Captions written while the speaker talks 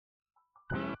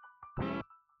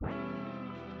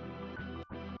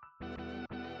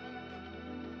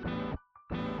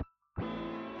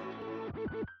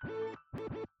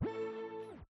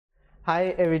Hi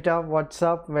एविटा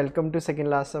what's up welcome to second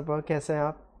last सपर कैसे हैं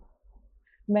आप?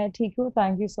 मैं ठीक हूँ.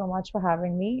 Thank you so much for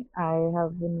having me. I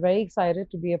have been very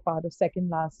excited to be a part of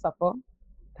Second Last Supper.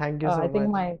 Thank you so I think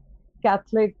much. my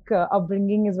Catholic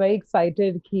upbringing is very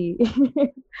excited कि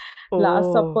Last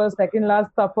oh, Supper, Second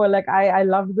Last Supper. Like I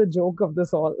love the joke of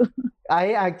this all.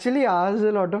 I actually asked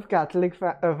a lot of Catholic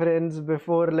friends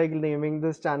before like naming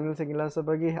this channel second last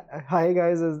supper कि hi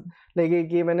guys is like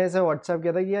कि मैंने ऐसे WhatsApp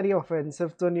किया था कि यार ये offensive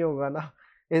तो नहीं होगा ना?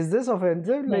 Is this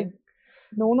offensive Like, like?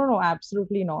 no, no, no,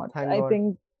 absolutely not. Thank I God. think,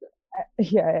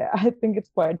 yeah, I think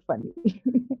it's quite funny.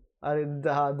 अरे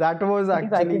that was At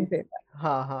least I actually. can say that.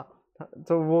 हाँ हाँ.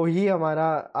 तो वो ही हमारा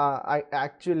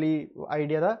एक्चुअली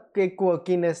आइडिया था कि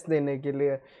quirkiness देने के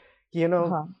लिए, you know.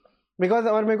 हाँ. Because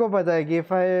और मेरे को पता है कि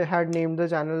if I had named the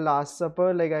channel Last Supper,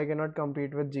 like I cannot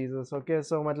compete with Jesus, okay?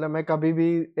 So मतलब मैं कभी भी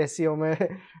SEO में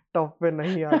टॉप पे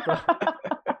नहीं आता.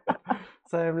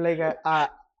 So I'm like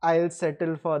I'll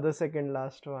settle for the second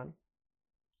last one.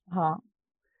 हाँ.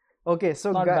 Okay,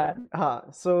 so Not bad.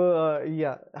 हाँ, so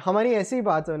yeah, हमारी ऐसी ही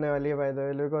बात होने वाली है by the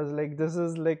way, because like this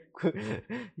is like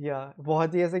yeah,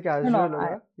 बहुत ही ऐसे No, no, casual I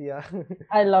होगा. Yeah.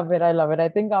 I love it. I love it. I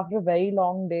think after a very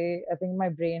long day, I think my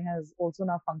brain has also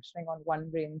now functioning on one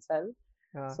brain cell.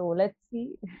 हाँ. So let's see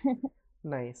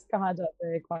Nice. कहाँ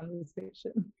जाता है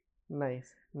conversation. Nice,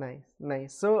 nice,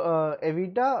 nice. So,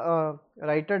 Evita,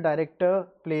 writer, director,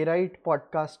 playwright,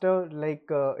 podcaster,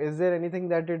 like, is there anything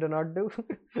that you do not do?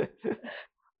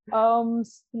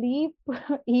 Sleep,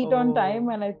 eat on time,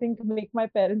 Oh, and I think make my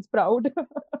parents proud.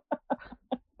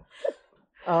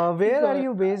 where are So,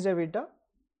 you based, Evita?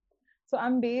 so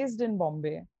I'm based in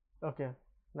Bombay. Okay,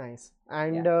 nice.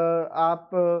 And Yeah. आप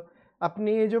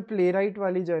अपनी ये जो playwright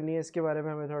वाली journey है इसके बारे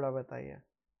में हमें थोड़ा बताइए.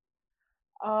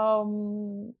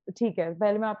 ठीक है.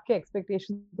 पहले मैं आपके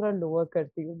एक्सपेक्टेशन थोड़ा लोअर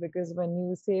करती हूँ because when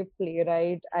you say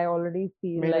playwright, I already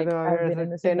feel मेरे like दिमाग में I've been ऐसे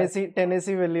in this Tennessee industry.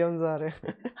 Tennessee Williams आ रहे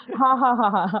हैं. हाँ, हाँ, हाँ,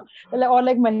 हाँ, हाँ. Or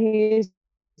like Mahesh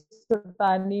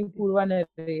Sultani, Purva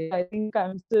Naresh. I think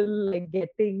I'm still like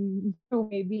getting to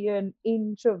maybe an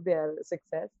inch of their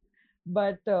success.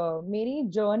 But मेरी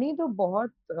journey तो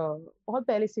बहुत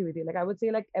पहले से हुई थी. Like I would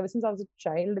say, like ever since I was a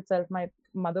child itself, my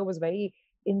mother was very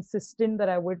insistent that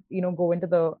I would, go into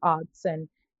the arts, and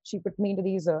she put me into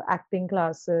these acting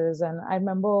classes. And I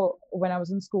remember when I was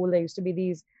in school, there used to be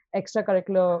these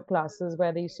extracurricular classes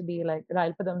where there used to be like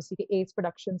Rail Padamsi के AIDS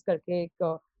Productions करके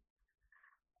एक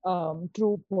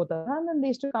troupe hota tha, and then they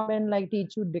used to come and like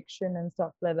teach you diction and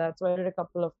stuff like that. So I did a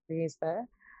couple of plays there.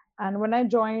 And when I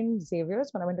joined Xavier's,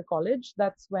 when I went to college,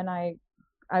 that's when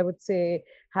I would say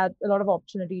had a lot of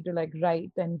opportunity to like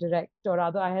write and direct, or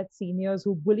rather I had seniors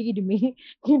who bullied me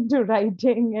into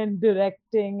writing and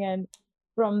directing, and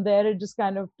from there it just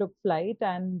kind of took flight.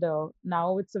 And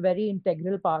now it's a very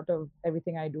integral part of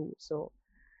everything I do. So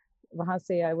wahan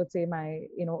se I would say my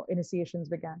initiations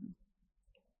began.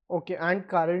 Okay, and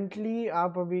currently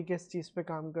आप अभी किस चीज़ पे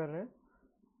काम कर रहे हैं?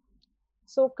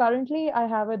 So currently, I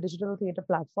have a digital theater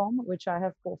platform which I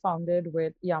have co-founded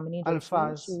with Yamini Joshi.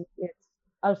 अल्फाज. She is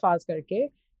Alfaz Karke,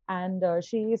 and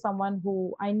she is someone who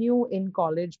I knew in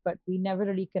college, but we never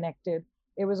really connected.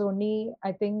 It was only,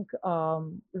 I think,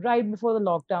 right before the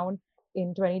lockdown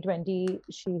in 2020,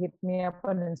 she hit me up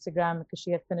on Instagram because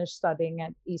she had finished studying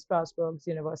at East Stroudsburg's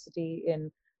University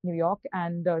in New York,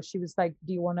 and she was like,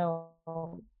 "Do you want to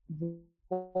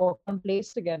work on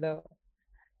plays together?"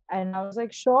 And I was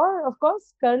like, sure, of course,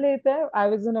 kar lete hai. I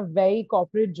was in a very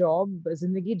corporate job,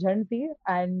 zindagi jhand thi.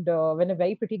 And when a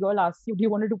very pretty girl asks you, do you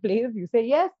want to do plays? You say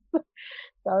yes. So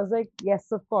I was like, yes,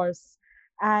 of course.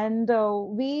 And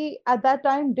we, at that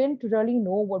time, didn't really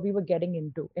know what we were getting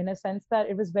into, in a sense that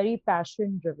it was very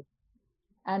passion driven.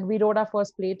 And we wrote our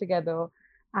first play together.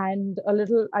 And a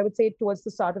little, I would say, towards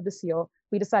the start of this year,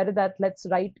 we decided that let's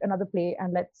write another play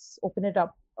and let's open it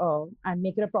up and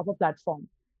make it a proper platform.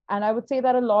 And I would say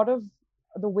that a lot of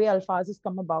the way Alphaz has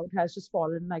come about has just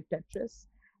fallen like Tetris.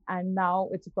 And now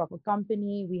it's a proper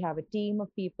company. We have a team of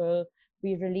people.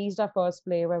 We've released our first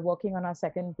play. We're working on our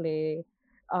second play,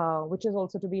 which is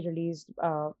also to be released,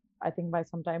 I think, by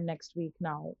sometime next week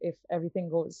now, if everything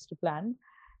goes to plan.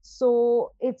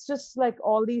 So it's just like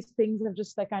all these things have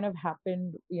just like kind of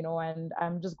happened, and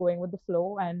I'm just going with the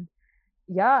flow. And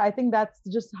yeah, I think that's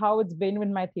just how it's been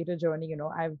with my theater journey.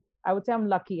 I would say I'm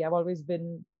lucky. I've always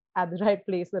been at the right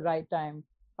place, the right time,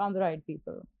 found the right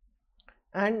people.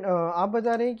 And आप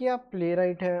बता रहे हैं कि आप play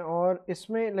right हैं और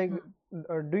इसमें like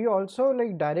Hmm. Do you also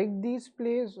like direct these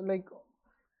plays like?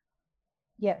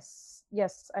 Yes,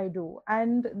 yes, I do.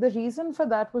 And the reason for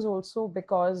that was also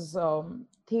because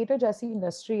theater jaisi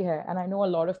industry hai, and I know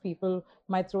a lot of people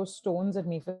might throw stones at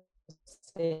me for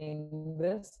saying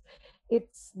this.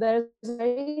 there's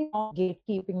very strong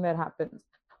gatekeeping that happens.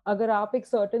 अगर आप एक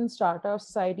certain strata of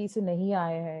society से नहीं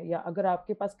आए हैं या अगर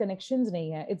आपके पास connections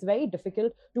नहीं है, it's very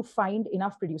difficult to find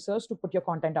enough producers to put your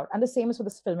content out. And the same is for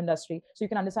this film industry. So you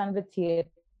can understand with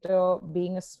theater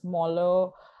being a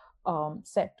smaller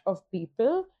set of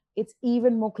people, it's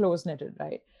even more close knitted,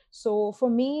 right? So for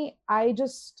me, I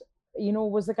just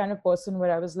was the kind of person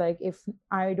where I was like, if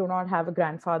I do not have a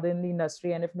grandfather in the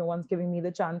industry and if no one's giving me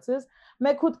the chances,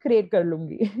 मैं खुद create कर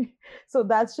लूंगी. So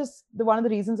that's just one of the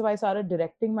reasons why I started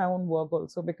directing my own work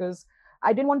also, because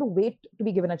I didn't want to wait to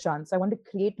be given a chance. I wanted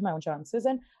to create my own chances.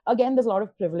 And again, there's a lot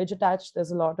of privilege attached.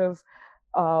 There's a lot of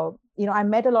I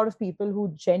met a lot of people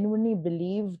who genuinely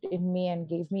believed in me and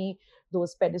gave me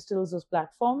those pedestals, those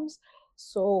platforms.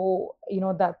 So,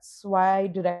 that's why I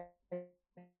direct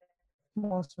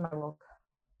most of my work.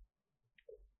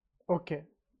 Okay.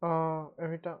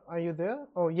 Evita, are you there?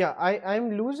 Oh yeah,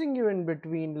 I'm losing you in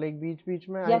between, like बीच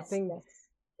में. I Yes, think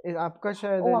yes. आपका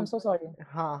शायद Oh, I'm so sorry.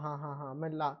 हाँ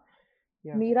मैं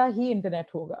yeah. मेरा ही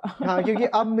internet होगा. हाँ क्योंकि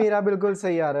अब मेरा बिल्कुल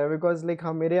सही आ रहा है because like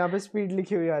हाँ मेरे यहाँ पे स्पीड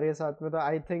लिखी हुई आ रही है साथ में, तो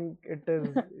I think it is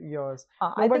yours.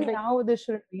 No, I but think like now this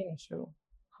shouldn't be an issue.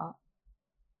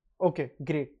 okay,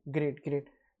 great.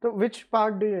 So which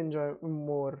part do you enjoy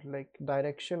more, like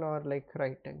direction or like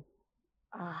writing?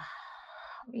 I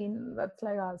mean, that's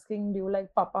like asking, do you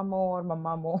like Papa more or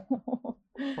Mama more?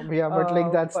 Yeah, but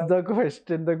like that's But the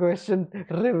question. The question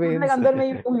like remains. under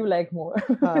me, who you like more?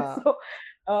 हाँ.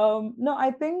 So, no,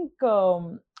 I think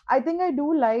I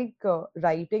do like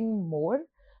writing more,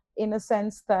 in a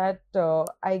sense that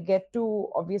I get to,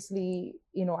 obviously,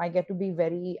 I get to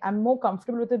be I'm more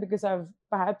comfortable with it because I've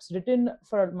perhaps written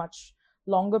for a much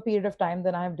longer period of time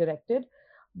than I have directed.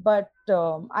 But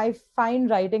I find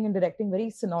writing and directing very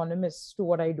synonymous to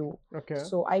what I do. Okay.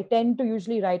 So I tend to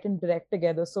usually write and direct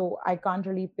together. So I can't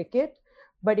really pick it.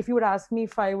 But if you would ask me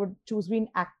if I would choose between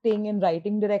acting and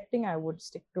writing directing, I would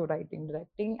stick to writing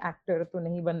directing. Actor तो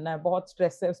नहीं बनना है, बहुत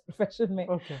stress है उस profession में,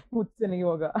 Okay. मुझसे नहीं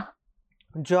होगा.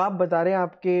 जो आप बता रहे हैं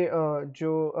आपके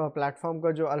जो प्लेटफॉर्म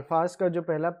का जो अल्फाज का जो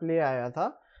पहला प्ले आया था,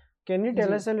 कैन यू टेल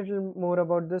जी. Us a little more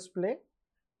about this play?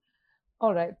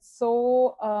 All right. So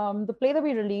the play that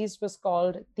we released was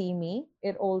called Teamy.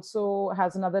 It also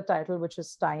has another title, which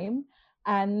is Time.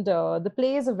 And the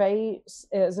play is a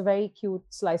very cute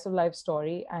slice of life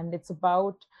story, and it's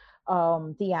about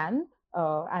Tian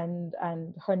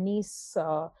and her niece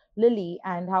Lily,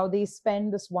 and how they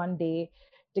spend this one day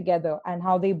together, and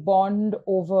how they bond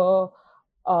over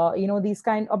these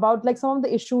about like some of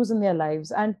the issues in their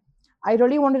lives. And I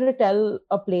really wanted to tell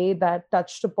a play that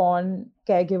touched upon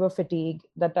caregiver fatigue,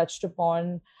 that touched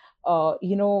upon,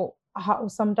 how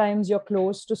sometimes you're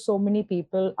close to so many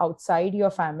people outside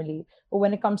your family. But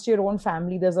when it comes to your own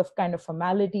family, there's a kind of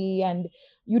formality, and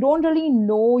you don't really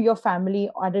know your family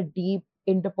at a deep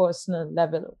interpersonal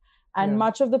level. And Yeah.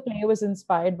 much of the play was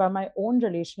inspired by my own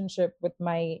relationship with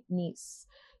my niece,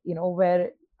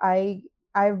 where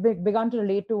I've begun to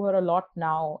relate to her a lot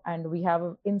now, and we have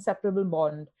an inseparable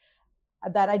bond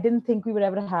that I didn't think we would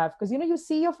ever have. Because you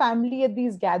see your family at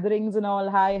these gatherings and all,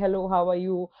 hi, hello, how are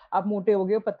you? Aap mote ho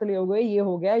gaye, patale ho gaye, ye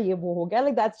ho gaya, ye wo ho gaya.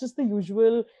 Like that's just the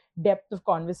usual depth of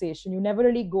conversation. You never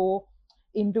really go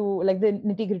into like the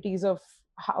nitty gritties of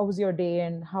how's your day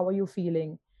and how are you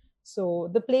feeling. So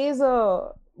the play is a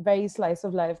very slice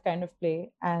of life kind of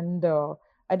play, and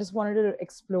I just wanted to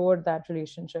explore that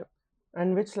relationship.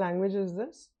 And which language is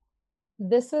this?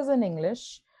 This is in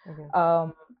English.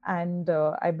 Okay. And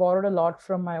I borrowed a lot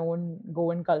from my own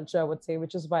Goan culture, I would say,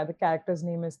 which is why the character's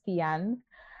name is Tian.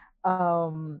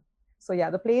 So yeah,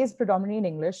 the play is predominantly in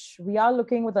English. We are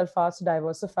looking with Alfaz to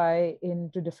diversify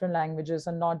into different languages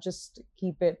and not just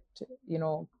keep it,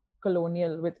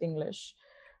 colonial with English.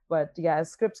 But yeah,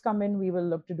 as scripts come in, we will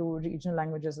look to do regional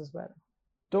languages as well.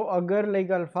 तो अगर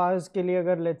like अल्फाज के लिए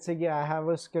अगर let's say कि I have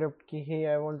a script कि hey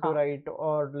I want to write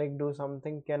or like do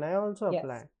something, can I also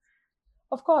apply? Yes.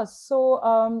 Of course. So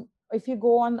if you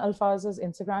go on Alfaz's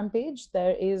Instagram page,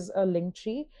 there is a link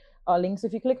tree. Links.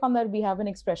 If you click on that, we have an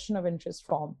expression of interest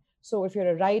form. So if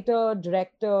you're a writer,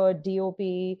 director, DOP,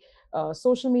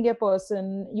 social media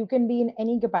person, you can be in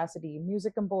any capacity,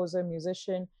 music composer,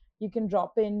 musician. You can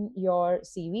drop in your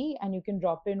CV and you can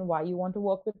drop in why you want to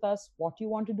work with us, what you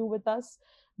want to do with us,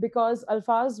 because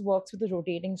Alfaz works with a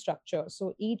rotating structure.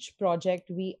 So each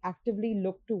project, we actively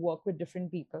look to work with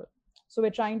different people. So we're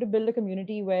trying to build a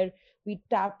community where we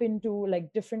tap into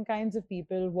like different kinds of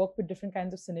people, work with different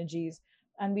kinds of synergies,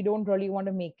 and we don't really want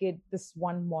to make it this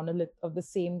one monolith of the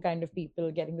same kind of people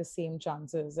getting the same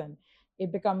chances, and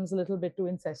it becomes a little bit too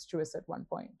incestuous at one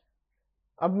point.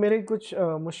 अब मेरे कुछ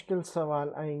मुश्किल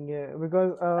सवाल आएंगे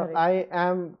because अरे I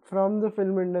am from the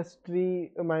film industry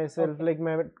my self okay like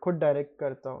मैं खुद direct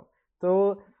करता हूँ तो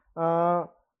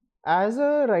as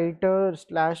a writer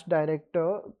slash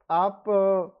director आप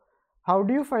how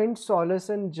do you find solace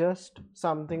in just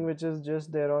something which is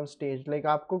just there on stage like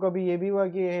आपको कभी ये भी हुआ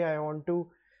कि hey I want to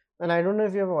and I don't know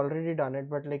if you have already done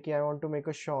it but like I want to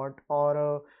make a short or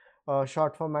a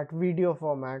short format video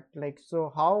format like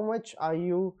so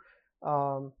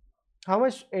um, how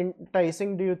much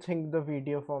enticing do you think the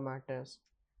video format is?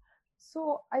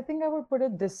 So I think I would put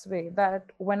it this way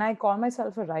that when I call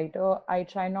myself a writer, I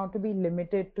try not to be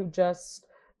limited to just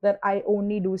that I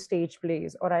only do stage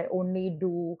plays or I only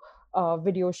do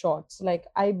video shots. Like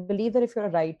I believe that if you're a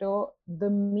writer, the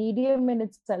medium in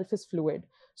itself is fluid.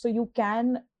 So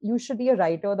you should be a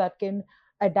writer that can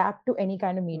adapt to any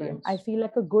kind of medium. I Nice. feel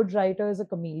like a good writer is a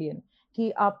chameleon. कि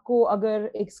आपको अगर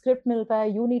एक script मिलता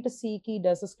है, you need to see कि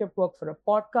does the script work for a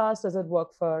podcast, does it work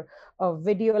for a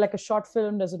video like a short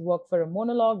film, does it work for a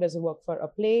monologue, does it work for a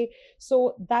play? So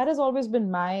that has always been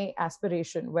my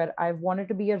aspiration, where I've wanted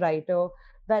to be a writer,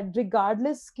 that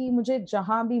regardless ki mujhe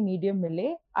jahan bhi medium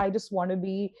mile, I just want to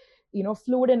be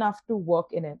fluid enough to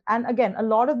work in it. And again, a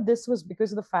lot of this was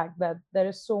because of the fact that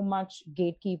there is so much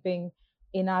gatekeeping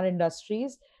in our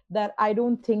industries that I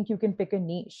don't think you can pick a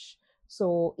niche. So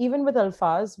even with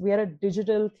Alfaz, we are a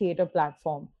digital theater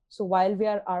platform. So while we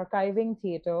are archiving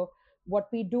theater, what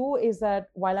we do is that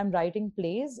while I'm writing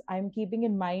plays, I'm keeping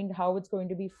in mind how it's going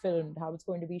to be filmed, how it's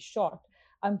going to be shot.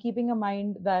 I'm keeping in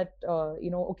mind that,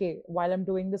 okay, while I'm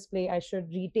doing this play, I should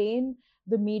retain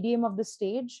the medium of the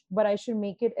stage, but I should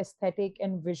make it aesthetic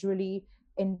and visually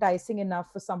enticing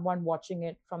enough for someone watching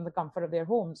it from the comfort of their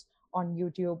homes on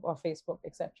YouTube or Facebook,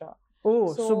 etc.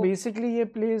 Oh, so So basically, ये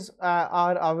plays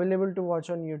are available to watch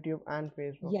on YouTube and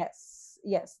Facebook. yes,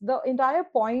 yes. The entire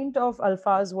point of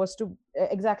Alphas was to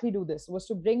exactly do this, was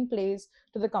to bring plays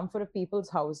to the comfort of people's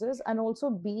houses and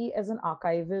also be as an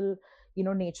archival,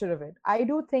 nature of it. I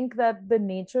do think that the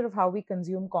nature of how we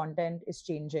consume content is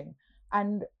changing.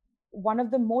 And one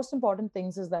of the most important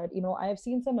things is that, I have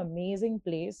seen some amazing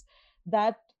plays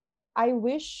that I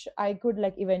wish I could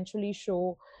like eventually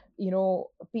show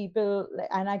people,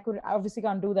 and I could obviously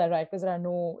can't do that, right? Because there are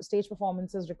no stage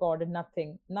performances recorded,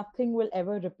 nothing will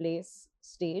ever replace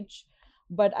stage.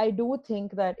 But I do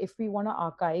think that if we want to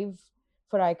archive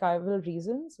for archival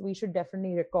reasons, we should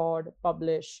definitely record,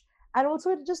 publish. And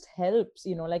also it just helps,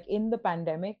 like in the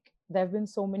pandemic there have been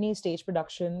so many stage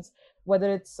productions, whether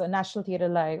it's a National Theatre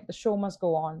Live, The Show Must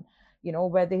Go On,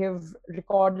 where they have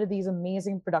recorded these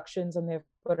amazing productions and they've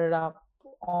put it up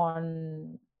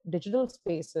on digital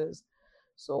spaces.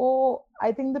 So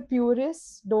I think the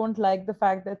purists don't like the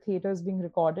fact that theater is being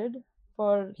recorded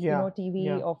for Yeah, TV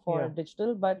yeah, or for yeah.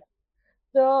 digital, but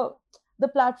the the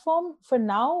platform for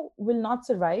now will not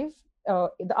survive.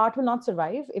 The art will not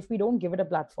survive if we don't give it a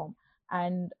platform.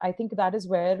 And I think that is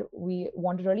where we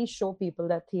want to really show people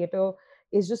that theater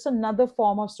is just another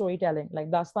form of storytelling, like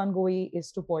Dastan Goi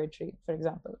is to poetry, for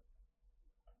example.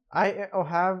 I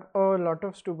have a lot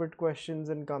of stupid questions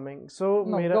incoming. So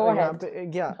No, मेरा go यहाँ ahead.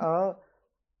 पे yeah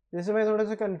जैसे मैं थोड़ा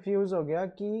सा confuse हो गया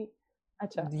कि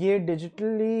Acha, ये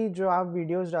डिजिटली जो आप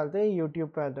वीडियोस डालते हैं यूट्यूब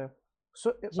पे आते हैं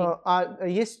सो ji.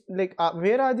 ये like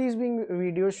where are these being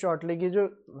videos shot like ये जो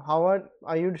how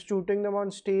are you shooting them on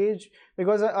stage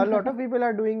because a lot of people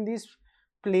are doing these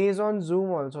plays on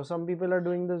Zoom also. Some people are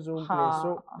doing the Zoom plays.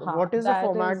 So what is the That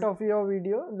format is of your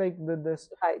video like this?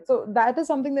 right. So that is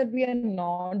something that we are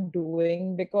not doing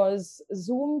because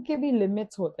Zoom ke bhi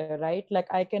limits hote hai, right?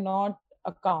 Like I cannot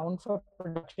account for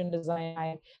production design. I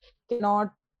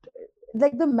cannot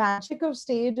like the magic of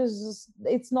stage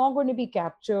it's not going to be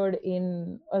captured in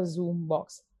a Zoom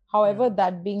box. Yeah. However,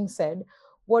 that being said,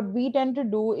 what we tend to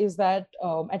do is that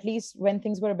at least when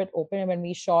things were a bit open and when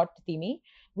we shot Timi,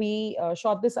 we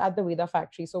shot this at the Veda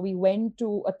factory. So we went to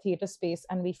a theater space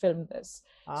and we filmed this.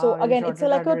 So You again, shot it's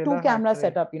it like at a two Veda camera Factory.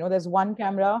 setup. There's one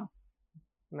camera.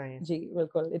 Nice. Ji,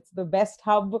 bilkul. It's the best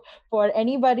hub for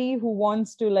anybody who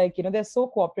wants to they're so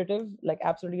cooperative, like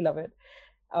absolutely love it.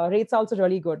 Rates also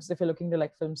really good if you're looking to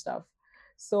like film stuff.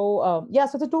 So yeah,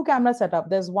 so it's a two camera setup.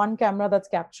 There's one camera that's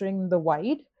capturing the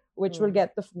wide, which will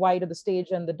get the wide of the stage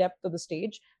and the depth of the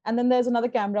stage. And then there's another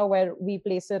camera where we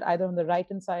place it either on the right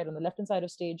hand side, on the left hand side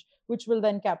of stage, which will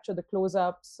then capture the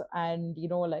close-ups and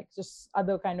like just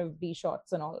other kind of B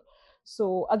shots and all.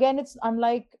 So again, it's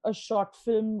unlike a short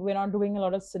film. We're not doing a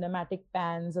lot of cinematic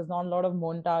pans. There's not a lot of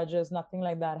montages, nothing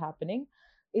like that happening.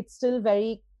 It's still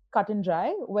very cut and dry,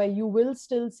 where you will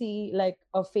still see like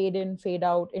a fade in, fade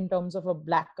out in terms of a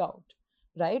blackout,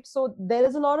 right? So there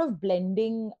is a lot of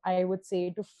blending, I would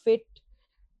say, to fit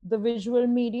the visual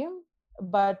medium,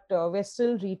 but we're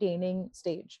still retaining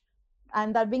stage.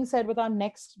 And that being said, with our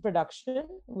next production,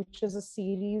 which is a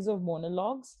series of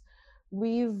monologues,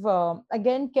 we've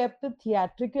again kept the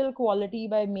theatrical quality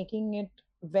by making it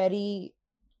very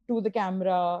to the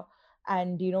camera,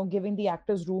 and giving the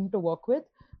actors room to work with.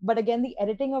 But again, the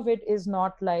editing of it is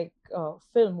not like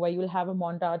film, where you'll have a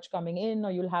montage coming in,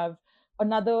 or you'll have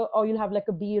like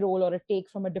a b-roll or a take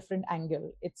from a different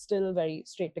angle. It's still very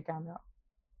straight to camera.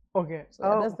 Okay So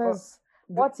yeah, there's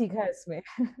बहुत सीखा है इसमें.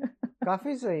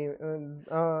 काफी सही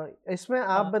इसमें आप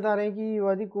हाँ. बता रहे हैं कि you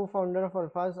are the co-founder of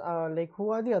Alphaz, like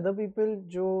who are the other people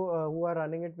जो who are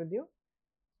running it with you?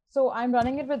 So I'm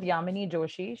running it with Yamini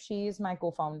Joshi. She is my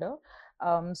co-founder.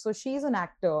 So she's an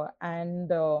actor, and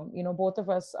both of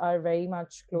us are very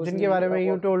much closely. जिनके बारे में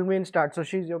you working. told me in start, so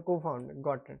she's your co-founder.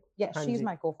 Got it. Yes, हाँ she's ji.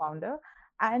 my co-founder.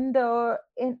 And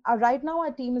right now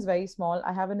our team is very small.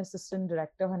 I have an assistant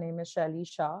director. Her name is Shaili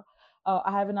Shah.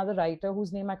 I have another writer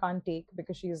whose name I can't take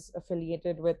because she's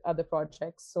affiliated with other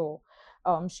projects. So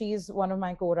she's one of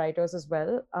my co-writers as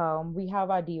well. We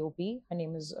have our DOP. Her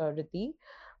name is Riti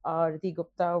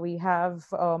Gupta. We have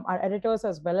our editors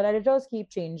as well. Our editors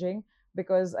keep changing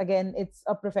because again, it's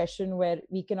a profession where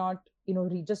we cannot,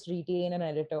 just retain an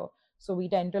editor. So we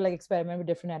tend to like experiment with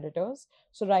different editors.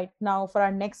 So right now for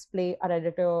our next play, our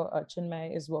editor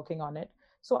Chinmay is working on it.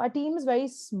 So our team is very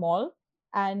small.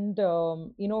 And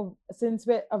since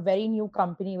we're a very new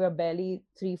company, we're barely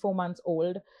 3-4 months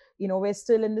old. We're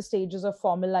still in the stages of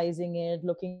formalizing it,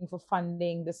 looking for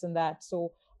funding, this and that.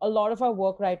 So a lot of our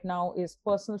work right now is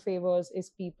personal favors, is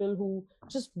people who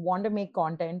just want to make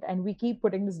content, and we keep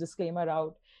putting this disclaimer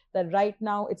out that right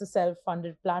now it's a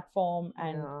self-funded platform,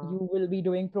 and you will be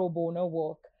doing pro bono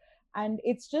work. And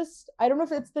it's just, I don't know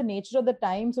if it's the nature of the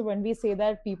time. So when we say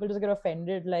that, people just get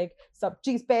offended, like सब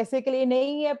चीज पैसे के लिए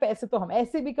नहीं है, पैसे तो हम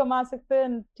ऐसे भी कमा सकते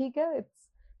हैं, ठीक है, it's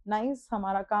nice,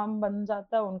 हमारा काम बन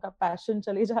जाता है, उनका पैशन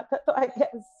चली जाता है, तो I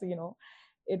guess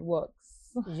it works.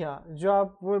 Yeah, जो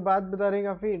आप वो बात बता रहे हैं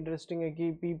काफी इंटरेस्टिंग है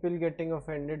कि people getting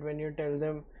offended when you tell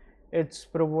them it's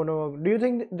pro bono work. Do you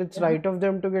think it's right of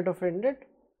them to get offended?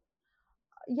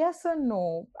 Yes and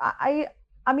no.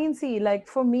 I mean, see, like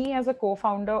for me as a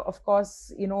co-founder, of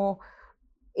course,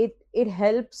 it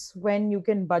helps when you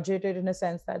can budget it, in a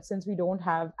sense that since we don't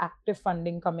have active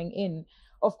funding coming in,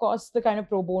 of course, the kind of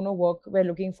pro bono work we're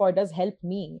looking for does help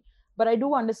me. But I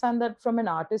do understand that from an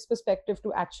artist perspective,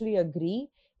 to actually agree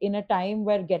in a time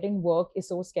where getting work is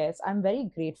so scarce, I'm very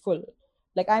grateful.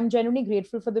 Like, I'm genuinely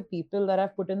grateful for the people that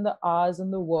have put in the hours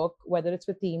and the work, whether it's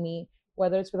with Teamy,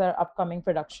 whether it's with our upcoming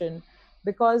production,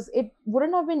 because it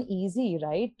wouldn't have been easy,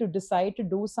 right, to decide to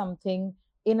do something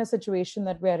in a situation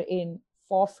that we're in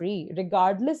for free,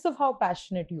 regardless of how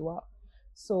passionate you are.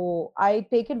 So I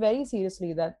take it very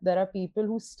seriously that there are people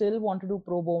who still want to do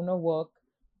pro bono work,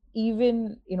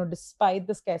 even despite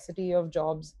the scarcity of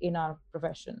jobs in our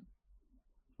profession.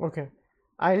 Okay,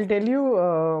 I'll tell you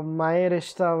my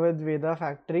rishta with Veda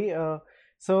Factory.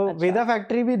 So Achha. Veda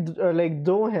Factory भी like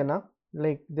दो है ना,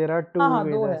 like there are two हाँ,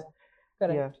 दो Vedas. है,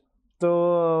 correct. Yeah. तो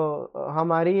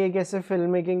हमारी एक ऐसे film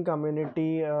making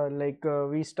community like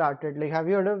we started like have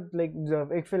you heard of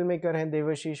like एक फिल्म मेकर हैं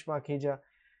देवाशीष माखीजा.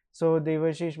 सो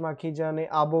देवाशीष माखीजा ने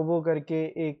आबोबो करके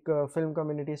एक फिल्म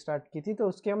कम्युनिटी स्टार्ट की थी, तो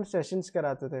उसके हम सेशंस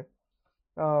कराते थे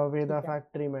वेदा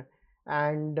फैक्ट्री में.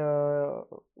 एंड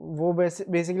वो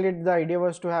basically the idea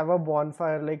was to have a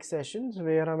bonfire like sessions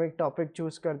where हम एक टॉपिक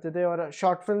चूज करते थे और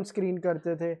शॉर्ट फिल्म स्क्रीन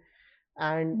करते थे.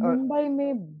 एंड मुंबई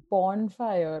में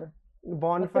bonfire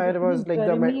bonfire was like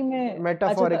the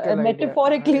metaphorical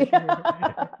metaphorically.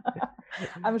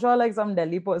 I'm sure like some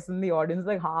Delhi person in the audience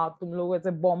like, हाँ तुम लोग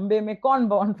ऐसे बॉम्बे में कौन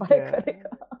bonfire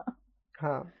करेगा.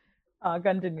 हाँ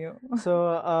continue. So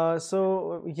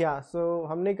yeah, so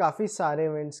हमने काफी सारे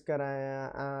events कराए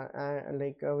हैं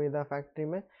like वेदा फैक्ट्री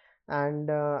में.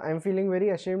 And I am feeling very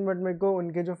ashamed, but मेरे को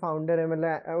उनके जो फाउंडर है,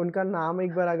 मतलब उनका नाम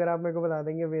एक बार अगर आप मेरे को बता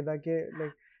देंगे वेदा के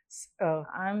like.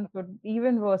 I'm good,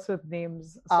 even worse with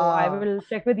names. So I will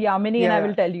check with Yamini and I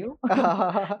will tell you.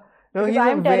 No,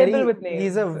 I'm terrible with names.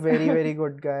 He's a very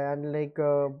good guy and like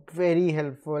very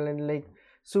helpful and like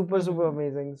super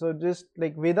amazing. So just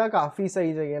like Veda काफी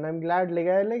सही जगह and I'm glad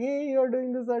like hey, you're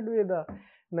doing this at Veda.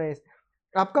 Nice.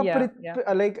 आपका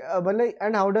like मतलब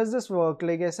and how does this work?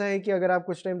 Like ऐसा है कि अगर आप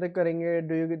कुछ टाइम तक करेंगे,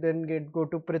 do you then go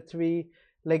to Prithvi?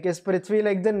 Like is Prithvi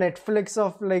like the Netflix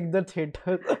of like the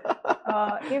theater?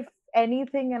 If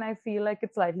anything, and I feel like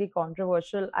it's slightly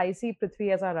controversial, I see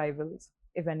Prithvi as our rivals.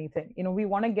 If anything, we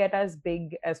want to get as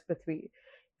big as Prithvi.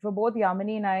 For both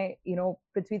Yamini and I,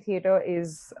 Prithvi Theatre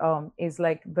is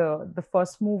like the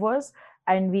first movers,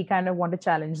 and we kind of want to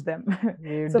challenge them.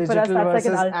 ये So for us, digital that's like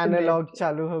an versus ultimate. analog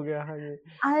चालू हो गया हाँ ये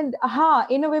And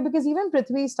in a way, because even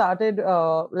Prithvi started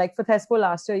like for Thespo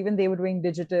last year, even they were doing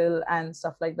digital and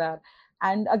stuff like that.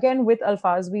 And again, with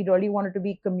Alfaz, we really wanted to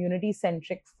be community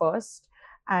centric first.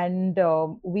 And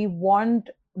we want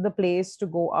the place to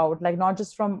go out, like not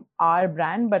just from our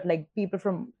brand, but like people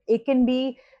from, it can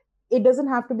be, it doesn't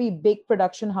have to be big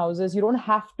production houses. You don't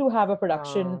have to have a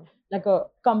production हाँ like a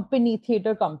company,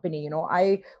 theater company.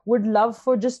 I would love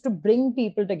for just to bring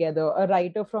people together, a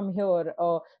writer from here,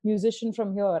 a musician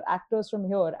from here, actors from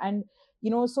here. And,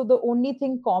 so the only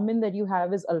thing common that you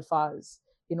have is alfaz.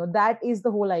 That is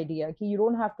the whole idea. You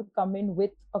don't have to come in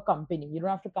with a company. You don't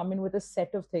have to come in with a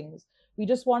set of things. We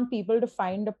just want people to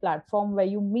find a platform where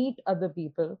you meet other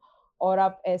people और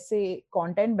आप ऐसे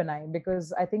content बनाएं,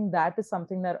 because I think that is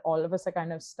something that all of us are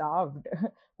kind of starved.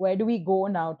 Where do we go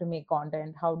now to make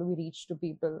content? How do we reach to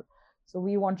people? So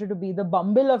we wanted to be the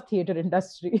Bumble of theater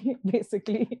industry,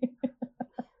 basically.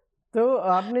 तो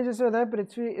आपने जैसे बताया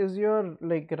पृथ्वी is your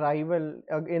like rival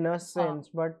in a sense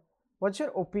but what's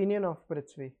your opinion of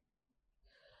Prithvi?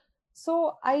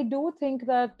 So I do think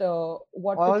that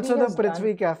what Also Prithvi the has Prithvi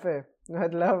done. Cafe.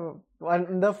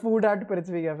 मतलब the food at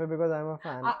Prithvi Cafe because I'm a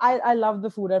fan. I love the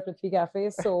food at Prithvi Cafe,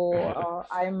 so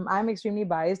I'm extremely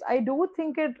biased. I do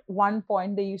think at one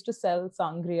point they used to sell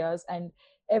sangrias, and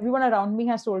everyone around me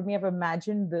has told me I've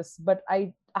imagined this, but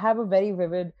I have a very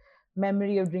vivid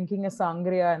memory of drinking a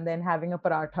sangria and then having a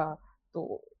paratha.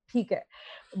 So, theek hai.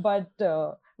 But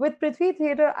with Prithvi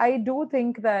Theatre, I do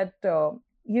think that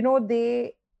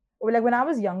they, like when I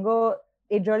was younger,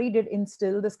 it really did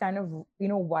instill this kind of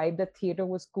vibe that theater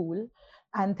was cool,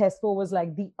 and Thespo was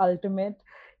like the ultimate,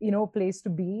 place to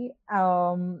be.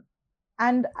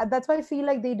 And that's why I feel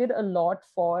like they did a lot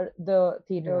for the Yeah.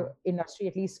 theater industry,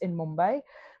 at least in Mumbai.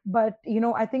 But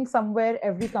I think somewhere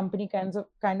every company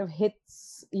kind of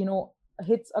hits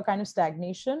a kind of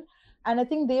stagnation. And I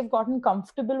think they've gotten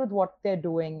comfortable with what they're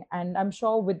doing. And I'm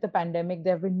sure with the pandemic,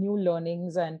 there have been new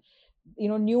learnings and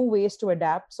new ways to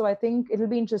adapt. So I think it'll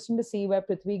be interesting to see where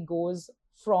Prithvi goes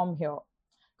from here,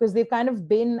 because they've kind of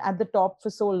been at the top for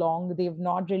so long. They've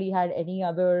not really had any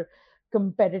other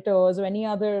competitors or any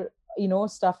other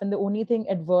stuff, and the only thing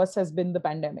adverse has been the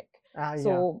pandemic. Yeah.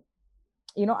 So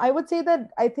I would say that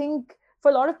I think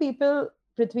for a lot of people,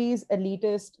 Prithvi's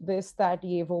elitist, this, that,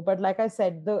 Yevo. But like I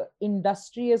said, the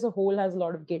industry as a whole has a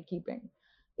lot of gatekeeping.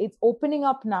 It's opening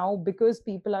up now because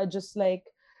people are just like,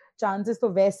 chances to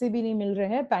वैसे भी नहीं मिल रहे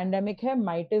हैं, pandemic है,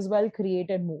 might as well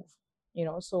create and move.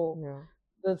 So Yeah.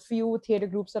 the few theater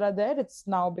groups that are there, it's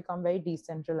now become very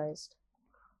decentralized.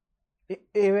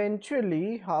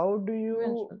 Eventually, how do you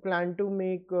Eventually. plan to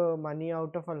make money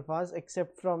out of Alfaz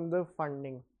except from the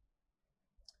funding?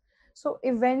 So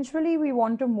eventually we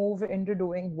want to move into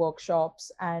doing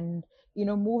workshops and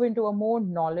move into a more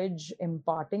knowledge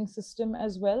imparting system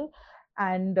as well.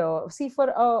 And see, for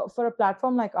a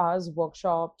platform like ours,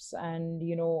 workshops and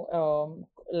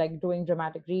like doing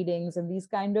dramatic readings and these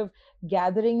kind of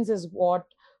gatherings is what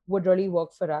would really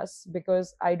work for us,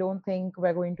 because I don't think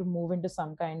we're going to move into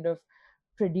some kind of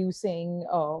producing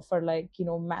for like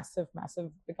massive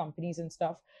companies and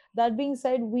stuff. That being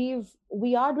said, we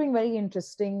are doing very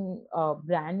interesting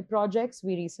brand projects.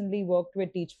 We recently worked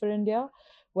with Teach for India,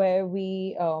 where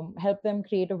we help them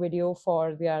create a video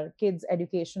for their kids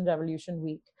education revolution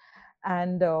week,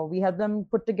 and we had them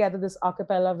put together this a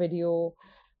cappella video,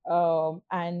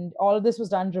 and all of this was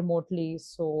done remotely.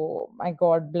 So my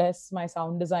god bless my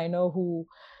sound designer, who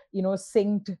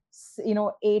synced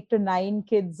 8 to 9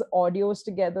 kids audios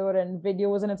together and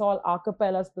videos, and it's all a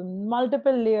cappella, so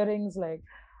multiple layerings, like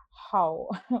how.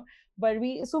 But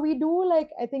we do, like,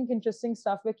 I think, interesting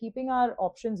stuff. We're keeping our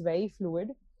options very fluid.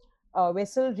 We're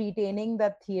still retaining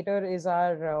that theater is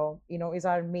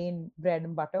our main bread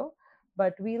and butter,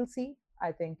 but we'll see.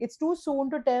 I think it's too soon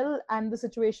to tell, and the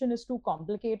situation is too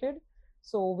complicated.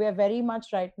 So we're very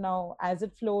much right now, as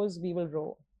it flows, we will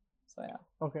roll. So yeah.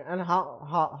 Okay, and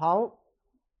how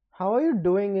are you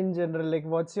doing in general? Like,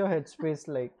 what's your headspace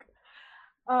like?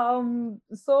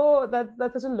 So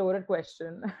that's such a loaded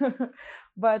question.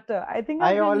 But I think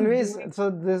I've I been always doing. so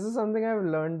this is something I've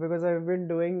learned because I've been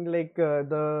doing like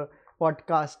the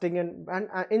podcasting and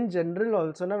in general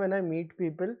also now when I meet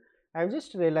people I've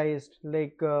just realized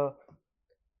like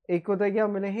एक होता है कि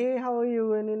हम मिले hey how are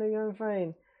you and you're like I'm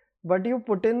fine but you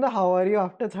put in the how are you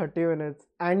after 30 minutes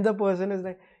and the person is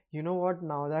like you know what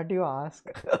now that you ask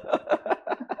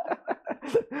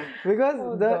Oh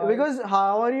God. because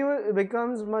how are you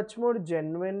becomes much more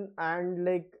genuine and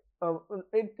like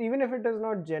even if it is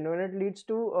not genuine it leads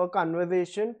to a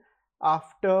conversation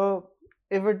after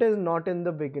if it is not in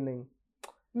the beginning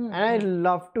And I Mm-hmm.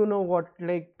 love to know what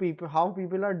like people how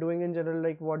people are doing in general,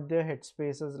 like what their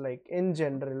headspace is like in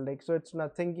general. Like so it's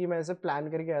nothing कि मैं ऐसे plan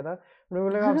करके आया था. मैंने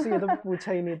बोला आपसे ये तो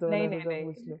पूछा ही नहीं तो नहीं मैंने नहीं सोचा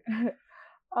पूछ लो. नहीं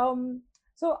um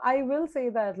so I will say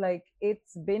that like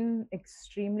it's been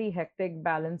extremely hectic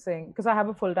balancing because I have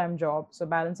a full-time job, so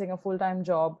balancing a full-time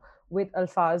job with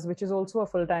Alfaz, which is also a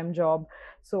full-time job.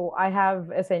 So I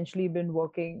have essentially been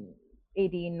working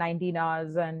 18, 19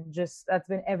 hours, and just that's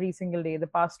been every single day. The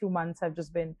past 2 months have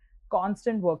just been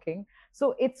constant working.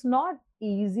 So it's not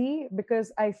easy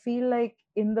because I feel like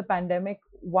in the pandemic,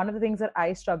 one of the things that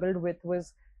I struggled with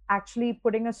was actually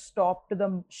putting a stop to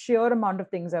the sheer amount of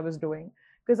things I was doing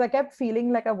because I kept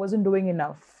feeling like I wasn't doing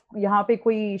enough. यहाँ पे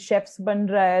कोई chefs बन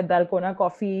रहा है, दालकोना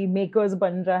coffee makers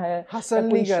बन रहा है, या हसल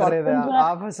कोई नहीं कर शॉर्ट रहे थे फिल्म बना,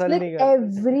 आप हसल like नहीं कर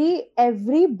रहे थे.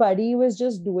 everybody was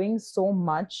just doing so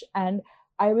much, and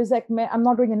I was like, man, I'm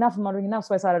not doing enough. I'm not doing enough.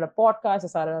 So I started a podcast. I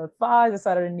started a fast. I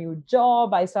started a new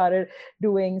job. I started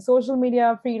doing social media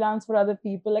freelance for other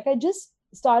people. Like I just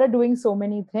started doing so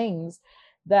many things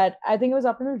that I think it was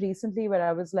up until recently where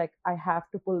I was like, I have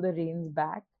to pull the reins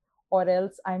back, or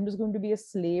else I'm just going to be a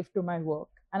slave to my work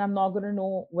and I'm not going to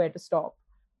know where to stop.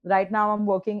 Right now, I'm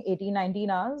working 18,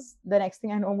 19 hours. The next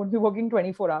thing I know, I'm going to be working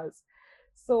 24 hours.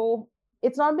 So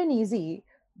it's not been easy,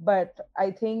 but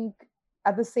I think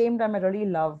at the same time, I really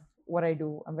love what I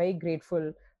do. I'm very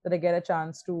grateful that I get a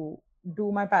chance to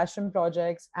do my passion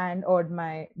projects and earn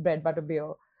my bread butter beer.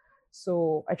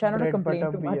 So I try not to Bread complain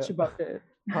butter too beer. much about it.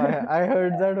 I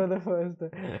heard that for the first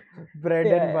time. Bread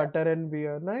and Yeah, butter and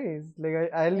beer. Nice. Like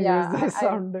I'll use yeah. this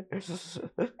sound.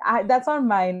 That's not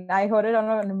mine. I heard it on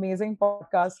an amazing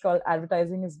podcast called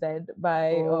 "Advertising Is Dead"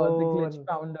 by the Glitch Oh,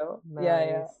 founder. Yeah,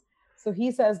 yeah. nice. So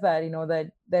he says that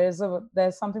that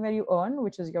there's something that you earn,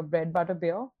 which is your bread butter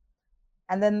beer,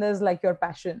 and then there's like your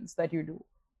passions that you do.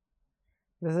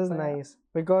 This is So yeah. nice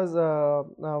because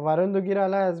Varun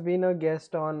Dugirala has been a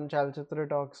guest on Chalchitra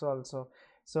Talks also.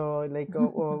 So like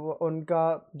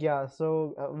unka yeah.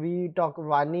 So we talk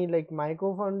Vani, like my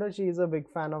co-founder. She is a big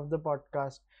fan of the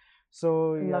podcast.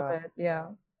 So Love yeah, it. Yeah.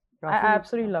 I काफी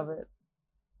absolutely love it.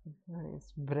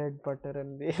 Nice bread butter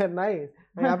and beer nice.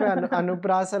 यहाँ पे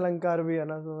अनुप्रास अलंकार भी है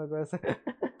ना तो मेरे को ऐसे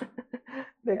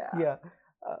like Yeah. yeah.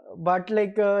 But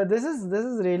like this is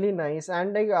really nice.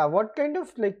 And like what kind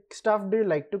of like stuff do you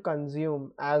like to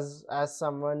consume as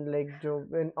someone like जो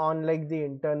on like the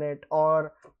internet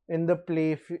or in the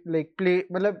like play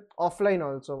मतलब offline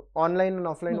also, online and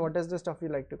offline, Hmm. what is the stuff you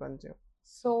like to consume?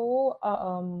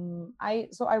 I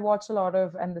watch a lot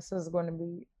of, and this is going to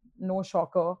be no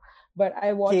shocker, but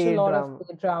I watch a K lot of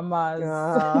drama.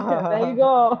 K-dramas. There you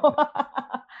go.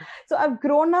 So I've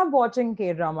grown up watching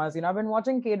K-dramas. I've been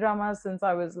watching K-dramas since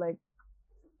I was like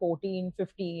 14,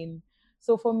 15.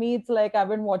 So for me, it's like I've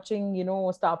been watching,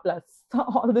 Star Plus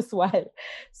all this while.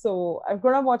 So I've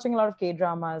grown up watching a lot of K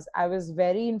dramas. I was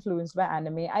very influenced by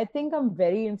anime. I think I'm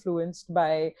very influenced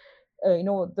by,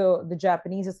 the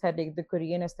Japanese aesthetic, the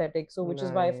Korean aesthetic. So which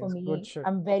is why for Nice, good me, shit.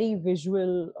 I'm very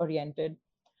visual oriented.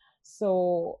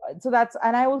 So that's,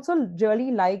 and I also really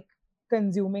like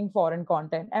consuming foreign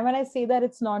content. And when I say that,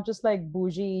 it's not just like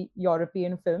bougie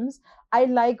European films. I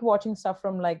like watching stuff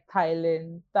from like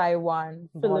Thailand, Taiwan,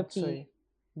 बहुत सही, Philippines,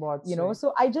 बहुत सही,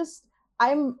 so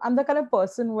I'm the kind of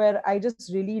person where I just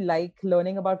really like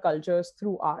learning about cultures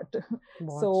through art.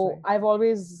 बहुत So सही. I've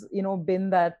always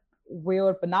been that way.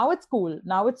 But now it's cool,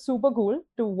 now it's super cool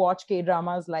to watch K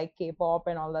dramas like K-pop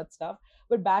and all that stuff.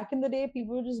 But back in the day,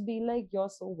 people would just be like, you're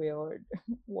so weird.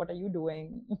 What are you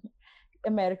doing?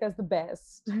 America's the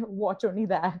best. Watch only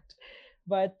that.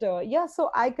 But yeah, so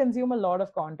I consume a lot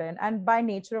of content, and by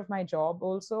nature of my job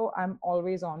also, I'm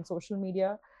always on social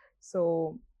media.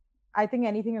 So I think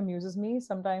anything amuses me.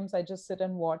 Sometimes I just sit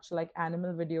and watch like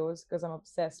animal videos because I'm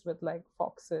obsessed with like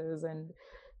foxes and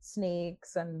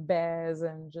snakes and bears,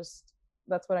 and just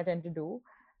that's what I tend to do.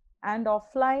 And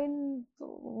offline,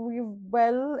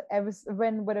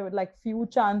 when whatever like few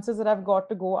chances that I've got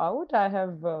to go out, I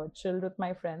have chilled with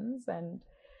my friends, and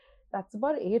that's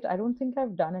about it. I don't think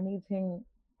I've done anything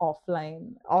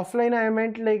offline. Offline, I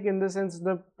meant like in the sense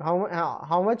the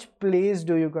how much plays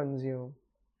do you consume,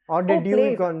 or Oh, did you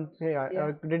plays.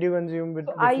 Yeah. did you consume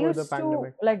So I before the used to,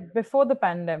 pandemic? like, before the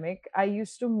pandemic, I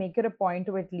used to make it a point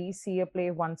to at least see a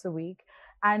play once a week.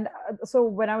 And so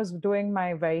when I was doing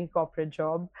my very corporate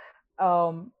job,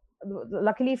 um,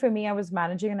 luckily for me, I was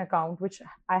managing an account which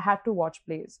I had to watch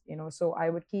plays. So I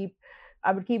would keep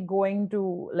going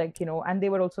to, like, and they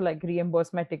would also like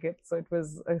reimburse my tickets. So it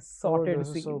was a Oh, sorted this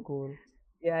is so scene. cool.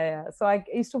 Yeah, yeah. So I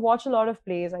used to watch a lot of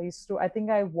plays. I think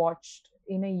I watched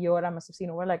in a year, I must have seen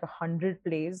over like 100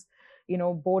 plays.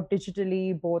 both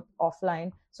digitally, both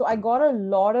offline. So I got a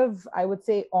lot of, I would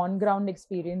say, on ground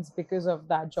experience because of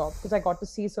that job, because I got to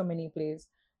see so many plays.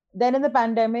 Then in the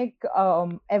pandemic,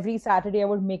 every Saturday I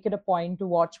would make it a point to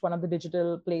watch one of the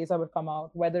digital plays that would come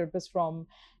out, whether it was from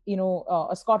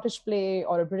a Scottish play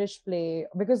or a British play,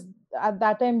 because at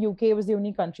that time UK was the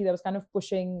only country that was kind of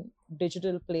pushing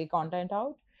digital play content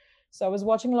out. So I was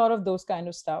watching a lot of those kind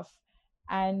of stuff,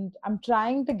 and I'm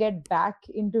trying to get back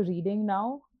into reading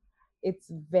now. It's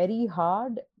very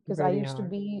hard because I Very used to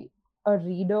hard. be a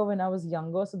reader when I was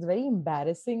younger, so it's very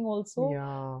embarrassing also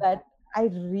Yeah. that I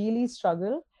really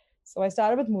struggle. So I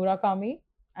started with Murakami,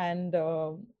 and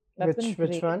that's been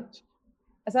Which great. one?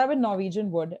 I started with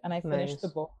Norwegian Wood, and I finished the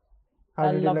Nice. book. How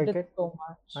I did you loved like it it? so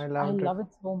much. I I loved it. love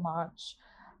it so much.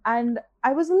 And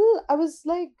I was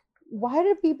like, why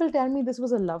did people tell me this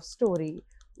was a love story?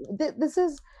 This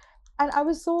is, and I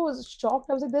was so shocked.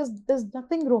 I was like, there's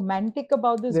nothing romantic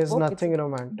about this There's book. It's a nothing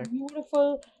romantic.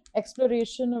 beautiful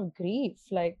exploration of grief.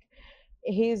 Like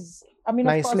I mean,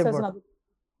 of course, Nicely there's put. another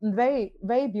very,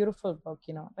 very beautiful book,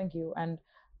 thank you. And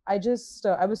I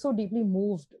was so deeply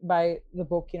moved by the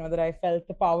book, that I felt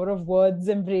the power of words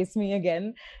embrace me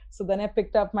again. So then I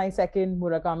picked up my second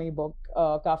Murakami book,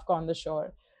 Kafka on the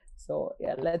Shore. So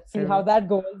yeah, let's see how that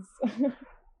goes.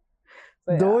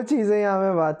 So yeah. दो चीज़ें यहाँ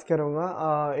मैं बात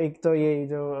करूँगा, एक तो यही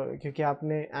जो, क्योंकि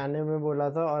आपने एनिमे बोला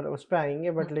था और उस पे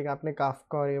आएंगे, बट लाइक आपने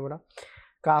काफका और ये बोला.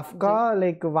 Kafka,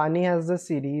 like Vani has the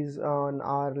series on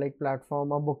our like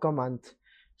platform, a book a month.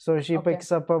 So she Okay.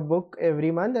 picks up a book every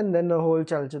month and then the whole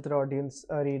Chalchitra audience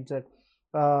reads it.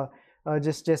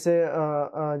 Just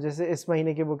जैसे इस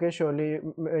महीने की book है Surely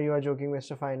You Are Joking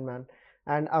Mr. Feynman.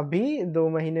 And अभी 2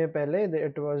 महीने पहले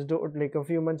it was like a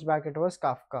few months back it was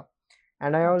Kafka.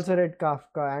 And I also read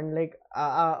Kafka and like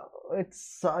it's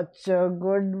such a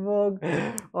good book.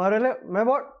 और मैं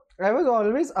बहुत I was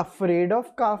always afraid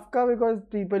of Kafka because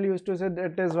people used to say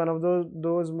that it is one of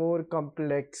those more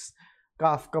complex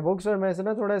Kafka books, और मैं ऐसे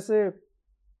ना थोड़ा ऐसे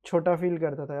छोटा फील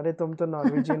करता था, अरे तुम तो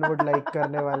Norwegian Wood like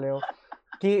करने वाले हो,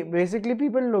 कि basically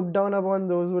people look down upon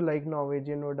those who like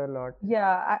Norwegian Wood a lot.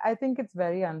 Yeah, I think it's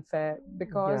very unfair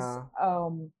because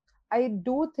I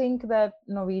do think that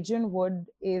Norwegian Wood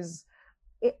is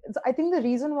I think the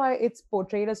reason why it's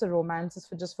portrayed as a romance is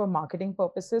just for marketing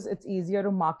purposes. It's easier to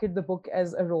market the book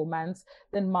as a romance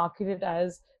than market it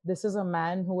as this is a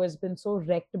man who has been so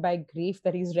wrecked by grief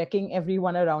that he's wrecking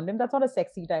everyone around him. That's not a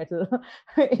sexy title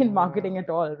in marketing at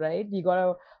all, right? You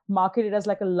gotta market it as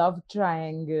like a love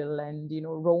triangle and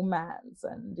romance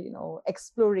and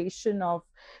exploration of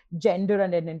gender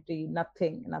and identity.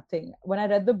 Nothing. When I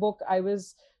read the book, I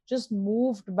was just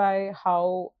moved by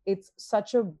how it's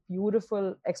such a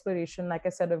beautiful exploration, like I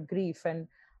said, of grief, and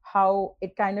how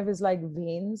it kind of is like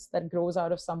veins that grows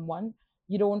out of someone.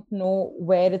 You don't know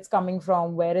where it's coming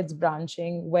from, where it's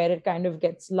branching, where it kind of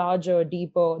gets larger,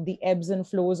 deeper, the ebbs and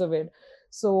flows of it.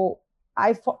 So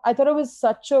I thought it was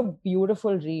such a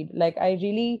beautiful read. Like I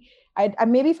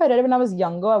maybe if I read it when I was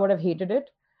younger, I would have hated it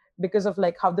because of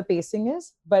like how the pacing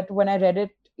is. But when I read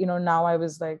it, now I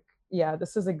was like, yeah,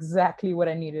 this is exactly what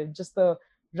I needed. Just the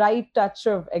right touch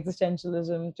of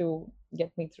existentialism to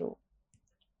get me through.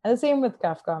 And the same with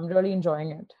Kafka. I'm really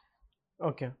enjoying it.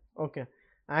 Okay.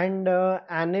 And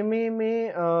anime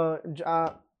में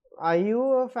are you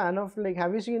a fan of, like,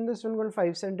 have you seen this one called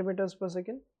 5 centimeters per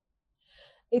second?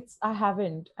 I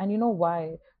haven't. And you know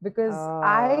why? Because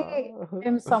I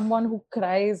am someone who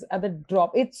cries at the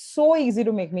drop. It's so easy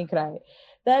to make me cry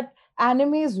that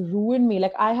animes ruin me.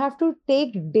 Like I have to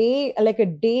take a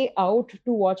day out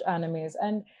to watch animes.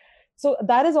 And so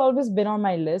that has always been on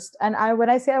my list. And when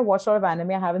I say I watch a lot of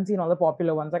anime, I haven't seen all the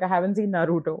popular ones. Like I haven't seen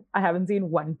Naruto. I haven't seen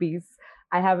One Piece.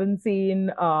 I haven't seen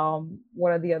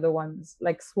what are the other ones?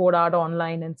 Like Sword Art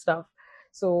Online and stuff.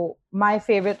 So my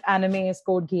favorite anime is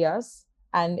Code Geass,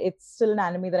 and it's still an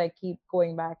anime that I keep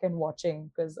going back and watching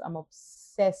because I'm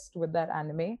obsessed with that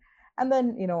anime. And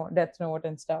then Death Note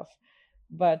and stuff.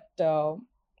 But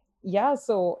yeah,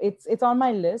 so it's on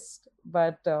my list.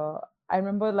 But I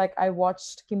remember like I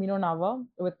watched Kimi no Nawa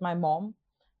with my mom,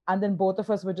 and then both of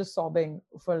us were just sobbing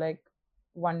for like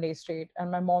one day straight.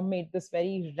 And my mom made this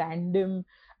very random.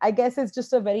 I guess it's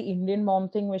just a very Indian mom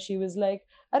thing where she was like,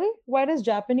 "Arey, why does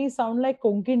Japanese sound like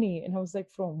Konkani?" And I was like,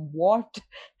 "From what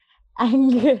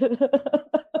angle?"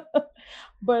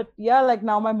 But yeah, like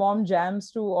now my mom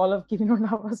jams to all of Kimi no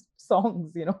Nawa's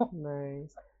songs.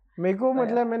 Nice. मेरे को So,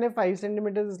 मतलब मैंने 5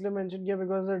 centimetre इसलिए mention किया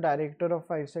because the director of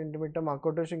 5 centimetre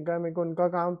Makoto Shinkai, मेरे को उनका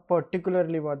काम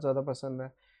पर्टिकुलरली बहुत ज़्यादा पसंद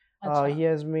है. He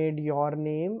has made Your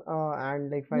Name and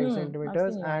like 5 I've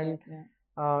centimeters seen Your and Name,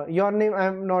 yeah. Your Name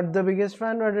I'm not the biggest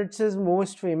fan, but it's his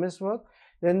most famous work.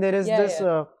 Then there is Yeah, this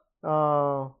yeah.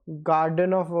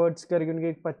 Garden of words करके उनकी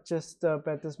एक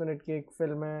 25-35 minute की एक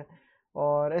film है,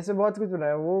 और ऐसे बहुत कुछ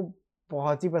बनाया, वो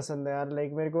बहुत ही पसंद है यार,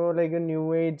 लाइक मेरे को like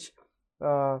new age,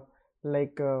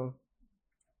 like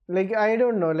like I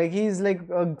don't know, like he's like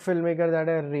a filmmaker that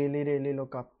I really really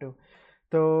look up to.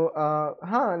 तो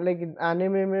हाँ, like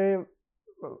anime में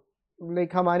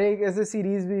like हमारे एक ऐसे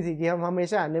सीरीज भी थी कि हम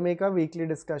हमेशा anime का वीकली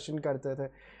डिस्कशन करते थे.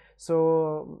 So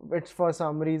it's for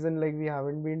some reason like we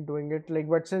haven't been doing it, like,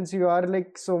 but since you are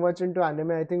like so much into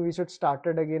anime, I think we should start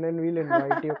it again and we'll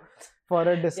invite you for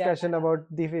a Yeah. discussion about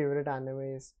the favorite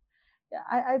animes. Yeah,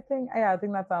 I think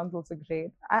that sounds also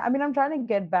great. I mean, I'm trying to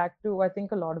get back to, I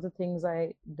think, a lot of the things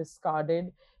I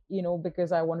discarded,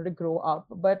 because I wanted to grow up.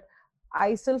 But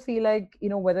I still feel like,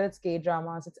 whether it's K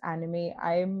dramas, it's anime,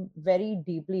 I'm very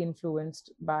deeply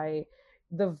influenced by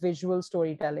the visual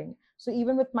storytelling. So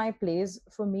even with my plays,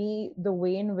 for me, the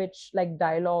way in which like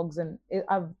dialogues and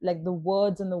like the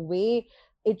words and the way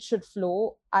it should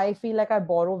flow, I feel like I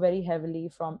borrow very heavily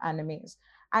from animes.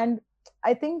 And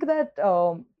I think that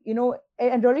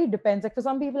it really depends. Like for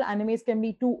some people, animes can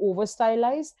be too over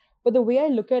stylized, but the way I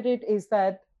look at it is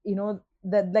that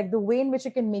that like the way in which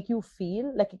it can make you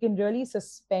feel, like it can really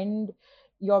suspend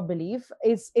your belief,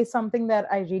 is something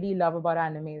that I really love about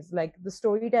animes. Like the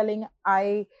storytelling,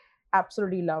 I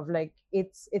absolutely love. Like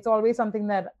it's always something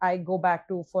that I go back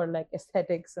to for like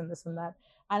aesthetics and this and that.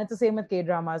 And it's the same with K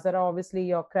dramas. There are obviously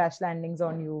your crash landings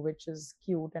on you, which is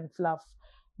cute and fluff,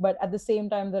 but at the same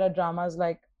time there are dramas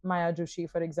like Maya Joshi,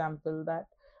 for example, that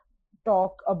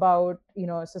talk about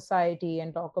society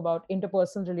and talk about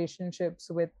interpersonal relationships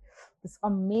with this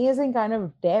amazing kind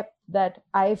of depth that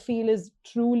I feel is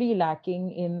truly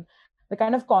lacking in the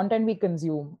kind of content we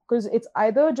consume, because it's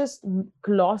either just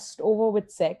glossed over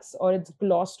with sex or it's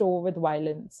glossed over with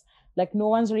violence. Like no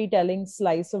one's really telling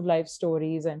slice of life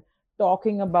stories and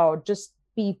talking about just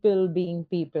people being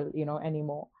people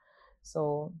anymore.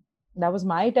 So that was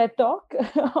my TED talk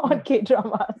on K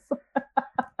dramas.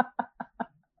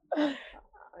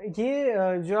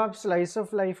 ये जो आप slice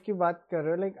of life की बात कर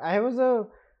रहे हो, like I was a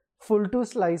full to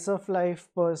slice of life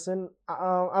person,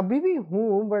 अभी भी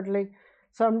हूँ, but like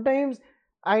sometimes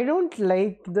I don't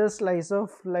like the slice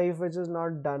of life which is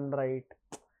not done right,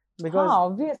 because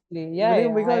Obviously. Yeah, yeah,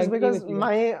 I agree because with you.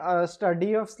 my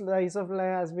study of slice of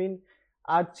life has been,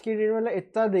 आज की date में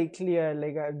इतना देख लिया है,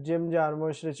 like Jim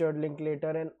Jarmusch, Richard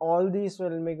Linklater and all these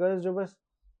film makers जो बस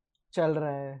चल रहा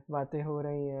है, बातें हो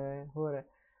रही हैं, हो रहा है.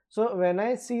 So when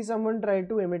I see someone try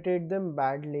to imitate them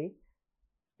badly,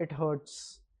 it hurts,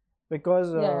 because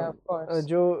Yeah, of course.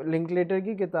 जो लिंकलेटर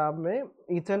की किताब में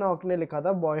इथन हॉक ने लिखा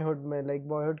था बॉयहुड में, लाइक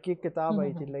बॉयहुड की एक किताब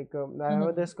आई थी, Mhm, like I have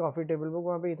mhm. This coffee table book,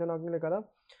 वहाँ पे इथन हॉक ने लिखा था,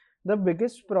 the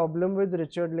biggest problem with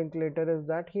Richard Linklater is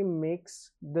that he makes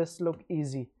this look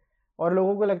easy, और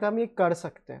लोगों को लगता है हम ये कर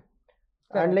सकते हैं.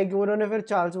 And Correct. लाइक उन्होंने फिर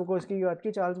चार्ल्स बुकोस्की की बात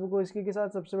की. चार्ल्स बुकोस्की के साथ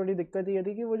सबसे बड़ी दिक्कत ये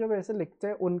थी कि वो जब ऐसे लिखते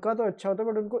हैं उनका तो अच्छा होता है,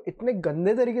 बट उनको इतने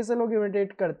गंदे तरीके से लोग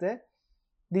इमिटेट करते हैं.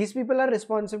 These people are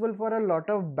responsible for a lot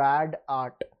of bad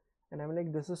art, and I'm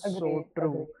like, this is so Agree,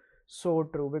 true, agree. so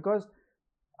true, because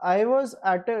I was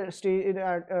at a stage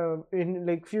in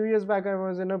like few years back, I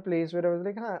was in a place where I was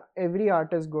like, huh, every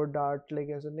art is good art,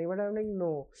 like ऐसा नहीं, but I'm like,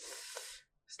 no,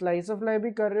 slice of life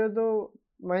भी कर रहे हो तो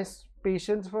my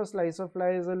patience for slice of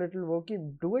life is a little low.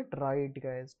 Do it right,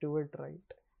 guys, do it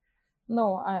right. No,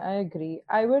 I agree.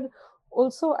 I would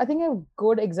also, I think a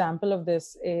good example of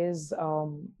this is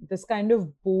this kind of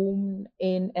boom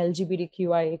in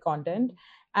LGBTQIA content.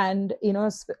 And,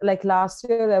 like last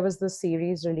year, there was this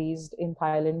series released in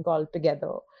Thailand called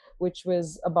Together, which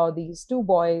was about these two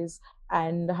boys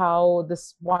and how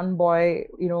this one boy,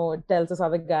 tells this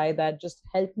other guy that just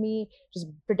help me, just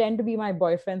pretend to be my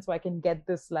boyfriend so I can get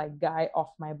this like guy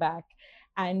off my back.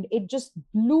 And it just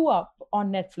blew up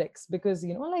on Netflix because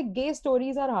like gay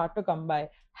stories are hard to come by.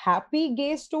 Happy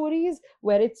gay stories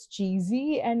where it's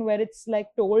cheesy and where it's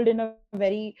like told in a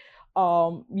very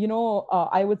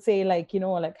I would say like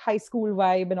like high school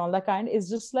vibe and all that kind, is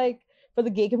just like, for the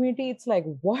gay community it's like,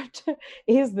 what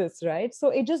is this, right? So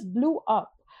it just blew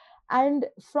up. And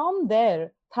from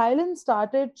there Thailand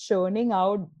started churning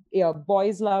out,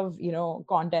 boys love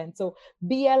content. So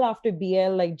BL after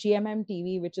BL, like GMM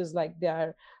TV, which is like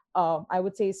their I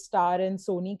would say Star and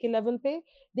Sony ke level pe,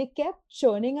 they kept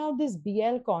churning out this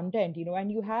BL content,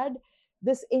 and you had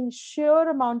this sheer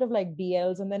amount of like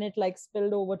BLs, and then it like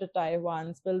spilled over to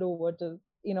Taiwan, spilled over to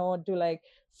to like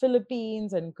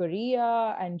Philippines and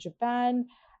Korea and Japan.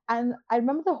 And I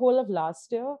remember the whole of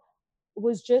last year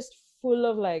was just full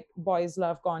of like boys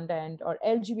love content or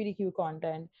LGBTQ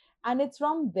content. And it's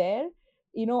from there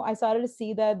I started to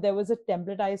see that there was a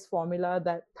templatized formula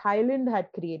that Thailand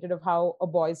had created of how a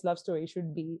boy's love story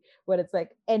should be, where it's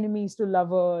like enemies to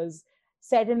lovers,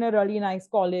 set in a really nice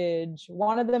college.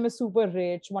 One of them is super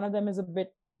rich, one of them is a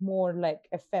bit more like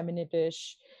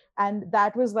effeminate-ish. And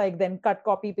that was like then cut,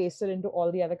 copy, pasted into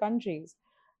all the other countries.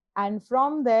 And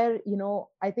from there,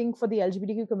 I think for the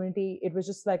LGBTQ community, it was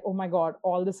just like, oh my God,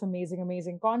 all this amazing,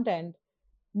 amazing content.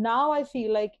 Now I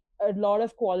feel like a lot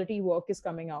of quality work is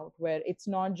coming out where it's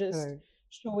not just Right.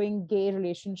 showing gay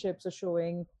relationships or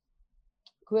showing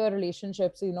queer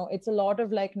relationships. It's a lot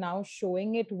of like now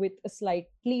showing it with a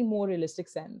slightly more realistic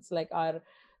sense, like our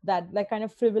that like kind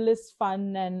of frivolous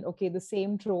fun, and okay, the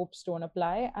same tropes don't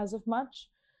apply as of much.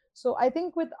 So I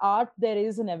think with art there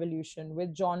is an evolution.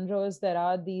 With genres there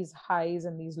are these highs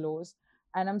and these lows,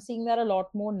 and I'm seeing that a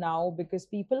lot more now because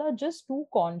people are just too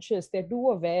conscious, they're too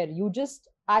aware.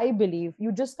 I believe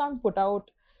you just can't put out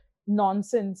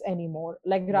nonsense anymore.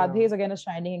 Like Radhe Yeah. is again a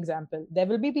shining example. There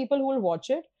will be people who will watch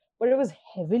it, but it was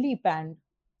heavily panned,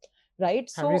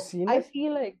 right? Have you So seen I it?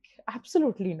 feel like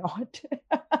absolutely not.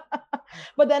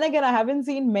 But then again, I haven't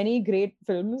seen many great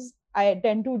films. I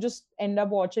tend to just end up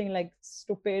watching like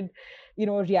stupid,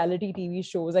 reality TV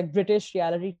shows, like British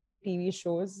reality TV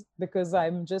shows, because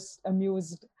I'm just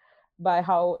amused by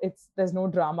how there's no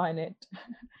drama in it.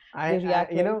 They I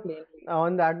react very plainly.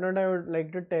 on that note, I would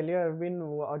like to tell you, I've been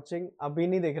watching, अभी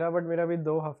नहीं देख रहा, but मेरा अभी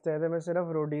 2 हफ्ते थे, मैं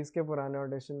सिर्फ रोडीज के पुराने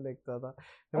ऑडिशन देखता था.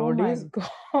 Oh my Roadies,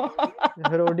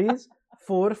 God. Roadies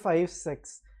 4, 5,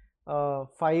 6,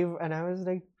 5, and I was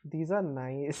like, these are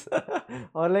nice.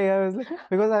 Or like I was like,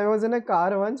 because I was in a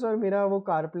car once, और मेरा वो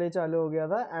कार प्ले चालू हो गया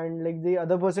था, and like the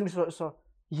other person saw,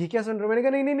 ये क्या सुन रहे हो? मैंने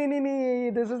कहा नहीं नहीं नहीं नहीं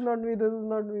नहीं, this is not me, this is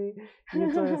not me.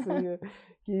 ये तो ऐसे ही है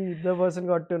कि the person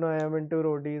got to know I am into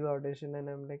roadies audition, and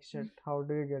I'm like, shit, how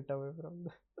do you get away from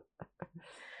that?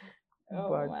 Oh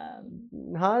But man.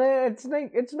 हाँ, it's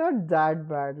like it's not that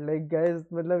bad. Like guys,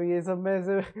 मतलब ये सब में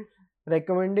ऐसे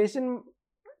recommendation,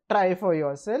 try for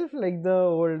yourself, like the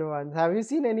old ones. Have you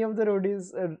seen any of the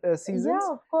roadies Yeah,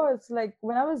 seasons? of course. Like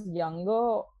when I was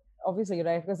younger, obviously,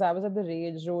 right? Because I was at the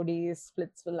rage, roadies,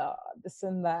 Splitsvilla, this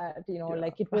and that. Yeah.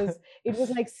 Like it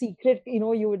was like secret.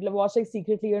 You would watch like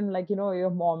secretly, and like your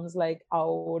mom's like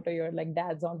out or your like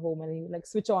dad's on home, and you like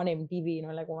switch on MTV.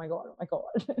 Like oh my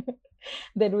god,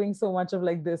 they're doing so much of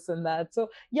like this and that. So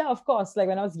yeah, of course. Like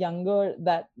when I was younger,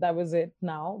 that was it.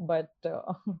 Now, but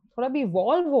थोड़ा भी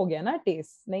evolve हो गया ना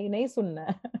taste. नहीं नहीं सुनना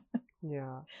है.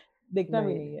 Yeah. देखना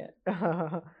भी नहीं नहीं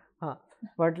है. हाँ,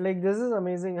 but like this is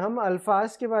amazing. हम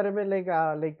अल्फाज के बारे में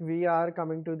like we are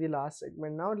coming to the last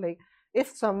segment now. Like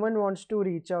if someone wants to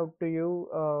reach out to you,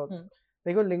 Hmm.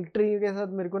 देखो लिंक ट्री के साथ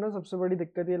मेरे को ना सबसे बड़ी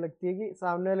दिक्कत ये लगती है कि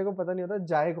सामने वाले को पता नहीं होता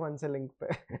जाए कौन से लिंक पे.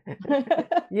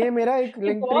 ये मेरा एक ये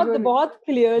लिंक ट्री बहुत को बहुत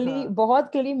क्लियरली हाँ.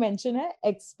 बहुत क्लियरली मेंशन है,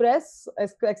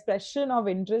 expression of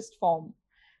interest form.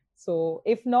 So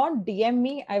if not, DM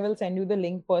me, I will send you the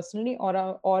link personally,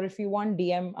 or if you want,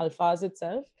 DM Alfaz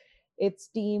itself. It's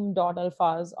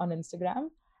team.alfaz on Instagram,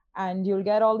 and you'll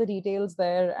get all the details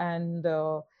there. And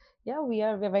yeah,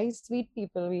 we're very sweet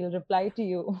people. We'll reply to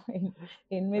you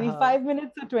in maybe हाँ. 5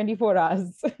 minutes or 24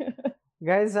 hours.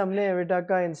 Guys हमने Evita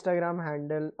का Instagram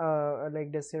handle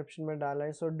like description में डाला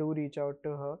है, so do reach out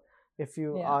to her if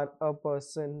you Yeah. Are a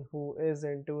person who is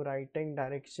into writing,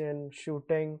 direction,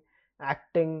 shooting,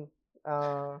 acting,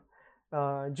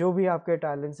 जो भी आपके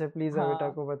talents है प्लीज एविटा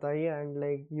हाँ. को बताइए, and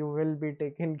like you will be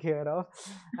taken care of.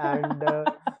 And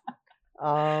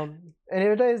and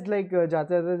Evita is like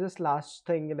जाते जाते just last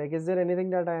thing, like is there anything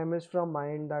that I missed from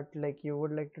mind that like you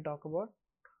would like to talk about?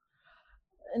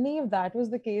 If that was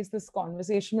the case, this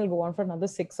conversation will go on for another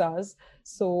 6 hours.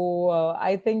 So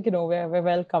I think we're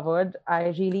well covered. I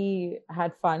really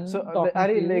had So, fun talking are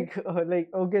to you you. like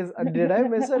okay? Did I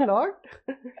miss a lot?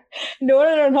 No,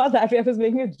 not that way. I was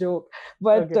making a joke,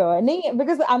 but Okay.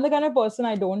 because I'm the kind of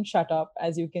person I don't shut up,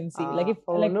 as you can see. Like if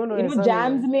Oh like no no ऐसा नहीं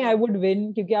jams है. me, I would win.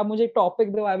 क्योंकि आप मुझे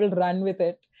topic दो, I will run with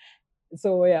it.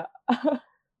 So yeah.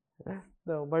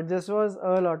 No, but this was a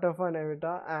lot of fun,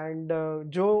 Evita. And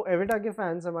जो Evita के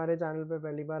fans हमारे channel पे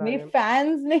पहली बार आए मेरे हैं,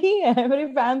 fans नहीं है, मेरे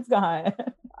fans कहाँ हैं?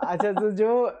 अच्छा तो जो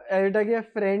Evita के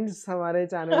friends हमारे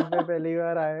channel पे पहली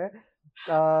बार आए हैं,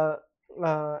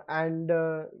 and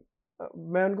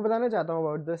मैं उनको बताना चाहता हूँ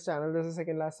about this channel. This is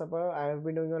Second Last Supper. I have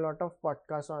been doing a lot of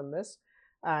podcasts on this,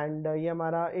 and ये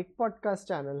हमारा एक podcast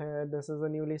channel है. This is a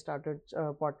newly started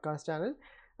podcast channel,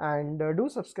 and do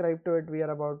subscribe to it. We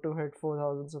are about to hit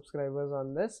 4,000 subscribers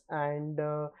on this, and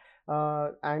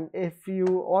if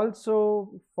you also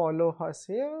follow us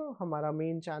here, हमारा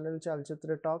main channel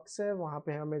चलचित्र talks है, वहाँ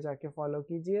पे हमें जाके follow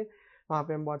कीजिए. वहाँ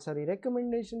पे हम बहुत सारी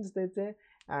recommendations देते हैं,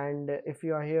 And if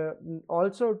you are here,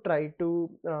 also try to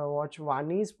watch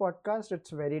Vani's podcast. It's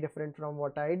very different from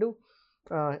what I do.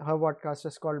 Her podcast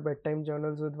is called Bedtime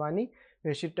Journals with Vani,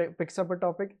 where she picks up a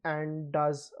topic and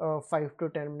does a 5 to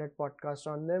 10 minute podcast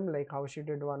on them, like how she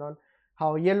did one on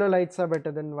how yellow lights are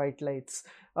better than white lights.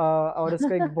 और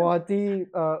उसका एक बहुत ही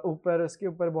ऊपर उसके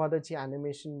ऊपर बहुत अच्छी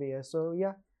animation भी है. So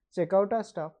yeah, check out our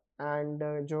stuff. And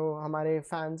जो हमारे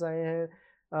फैंस आए हैं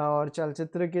और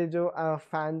चलचित्र के जो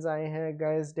फैंस आए हैं,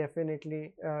 guys,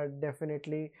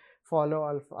 definitely follow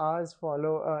Alphaz,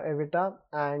 follow Evita,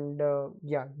 and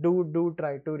yeah, do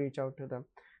try to reach out to them.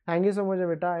 Thank you so much,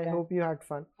 Evita. I Yeah. hope you had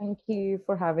fun. Thank you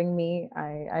for having me.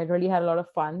 I really had a lot of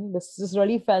fun. This just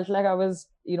really felt like I was,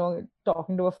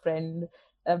 talking to a friend.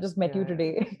 I've just met you Yeah,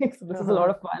 today. So this is a yeah. lot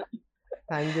of fun.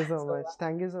 Thank you so So, much.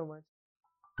 Thank you so much.